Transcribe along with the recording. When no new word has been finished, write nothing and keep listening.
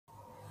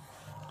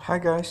Hi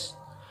guys,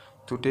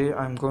 today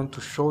I'm going to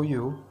show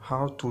you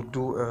how to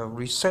do a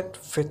reset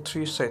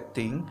factory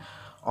setting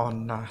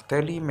on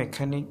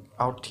Telemecanique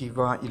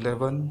Altivar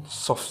 11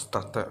 soft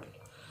starter.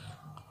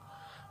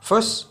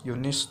 First, you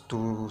need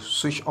to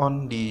switch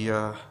on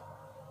the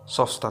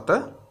soft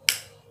starter.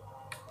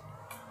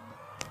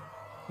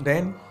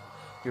 Then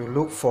you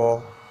look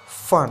for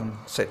fun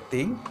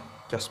setting.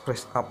 Just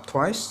press up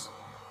twice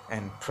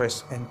and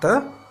press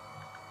enter.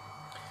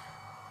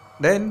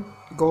 Then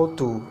go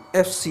to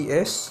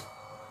FCS,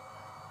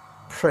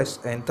 press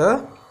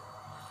enter,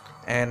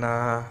 and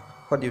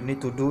what you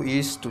need to do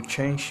is to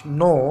change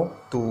no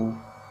to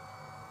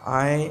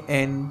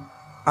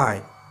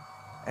INI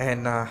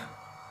and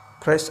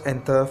press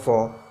enter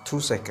for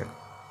 2 seconds.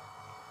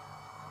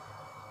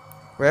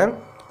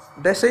 Well,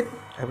 that's it.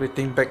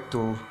 Everything back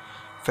to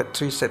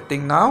factory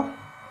setting now.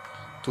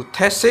 To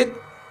test it,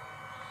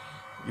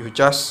 you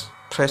just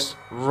press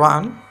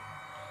run,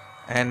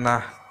 and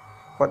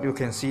what you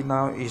can see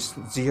now is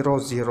 0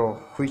 0,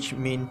 which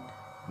means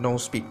no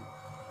speed.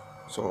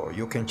 So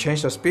you can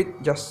change the speed,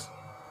 just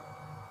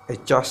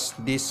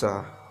adjust this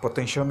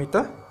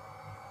potentiometer.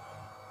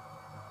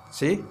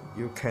 See,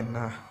 you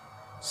can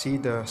see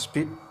the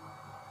speed.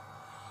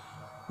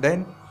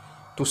 Then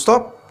to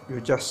stop, you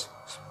just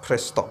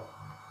press stop.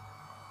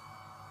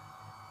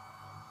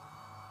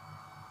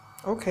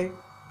 Okay,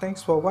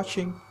 thanks for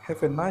watching.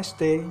 Have a nice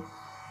day.